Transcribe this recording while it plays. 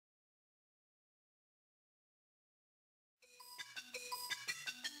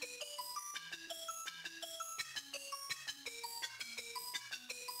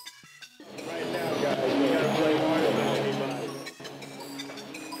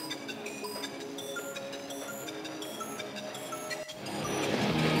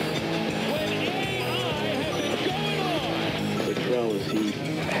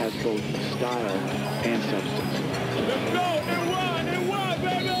both style and substance. Let's go! It won,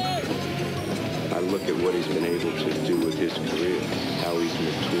 baby! I look at what he's been able to do with his career, how he's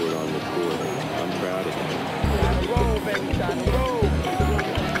matured on the court. I'm proud of him. On the road, baby, on the road.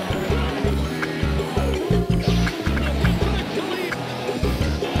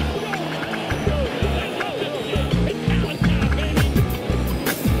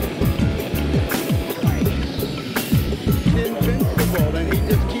 Invincible, and he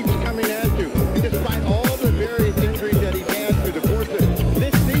just keeps coming at you. Despite all the various injuries that he's had through the course of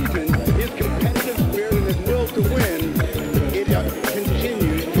this season, his competitive spirit and his will to win, it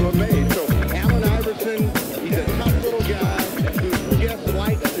continues to amaze. So Allen Iverson, he's a tough little guy who just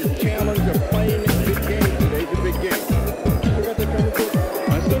likes the challenge of playing in big games. Today's a big game. Still got that coming to it?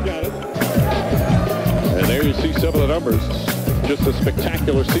 I still got it. And there you see some of the numbers. Just a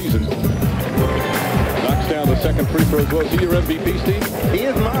spectacular season. Knocks down the second free throw as well. Is he your MVP, Steve? He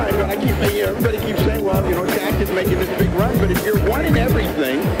is mine, but everybody keeps saying, well, you know, Shaq is making this big run, but if you're winning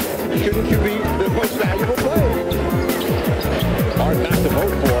everything, shouldn't you be the most valuable player? Hard not to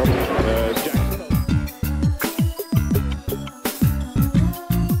vote for him.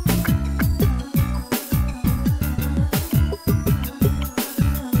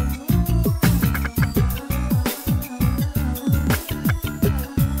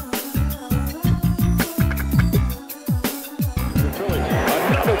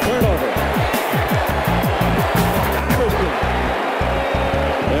 Another turnover. Iverson.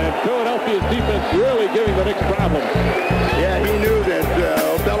 And Philadelphia's defense really giving the Knicks problems. Yeah, he knew that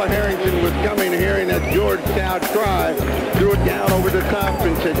Bella Harrington was coming, hearing that George Stout cry, threw it down over the top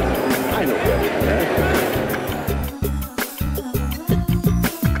and said, I know better than that.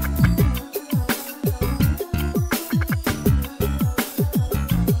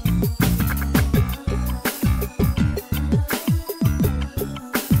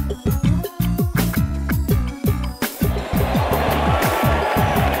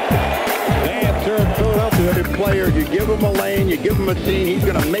 Player, you give him a lane, you give him a scene, he's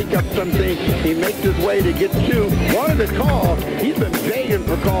going to make up something. He makes his way to get to one of the calls. He's been begging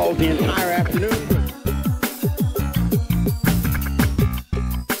for calls the entire afternoon.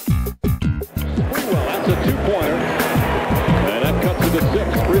 Sprewell, that's a two-pointer. And that cuts to the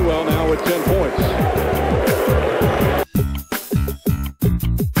 6. Sprewell now with 10 points.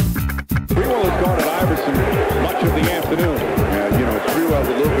 Sprewell has guarded Iverson much of the afternoon. You know, Sprewell's a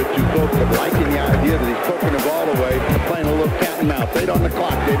little bit too close, but liking the idea that he's poking the ball away, playing a little cat and mouse. 8 on the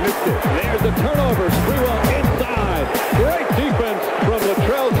clock. They missed it. There's the turnover. Sprewell inside. Great defense from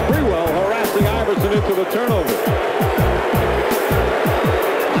Latrell Sprewell, harassing Iverson into the turnover.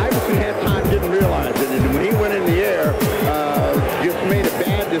 Iverson had time, didn't realize it, and when he went in the air, just made a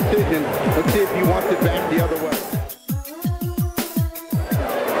bad decision. Let's see if he wants it back the other way.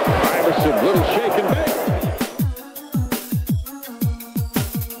 Iverson, little shake and bake.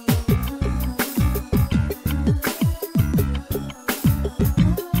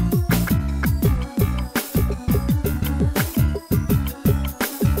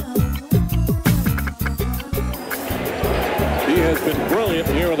 He has been brilliant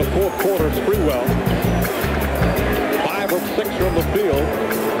here in the fourth quarter. Sprewell, 5 of 6 from the field,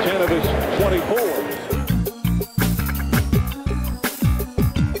 10 of his 24.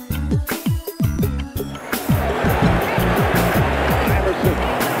 Iverson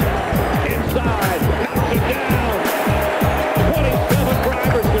inside, knocks it down. 27 for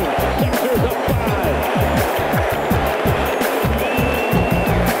Iverson. Sixers up 5.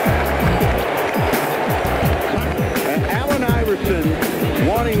 Allen Iverson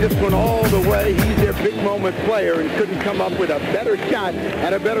wanting this one all the way. He's their big moment player and couldn't come up with a better shot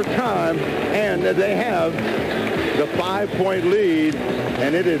at a better time. And they have the 5-point lead,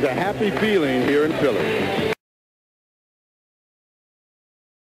 and it is a happy feeling here in Philly.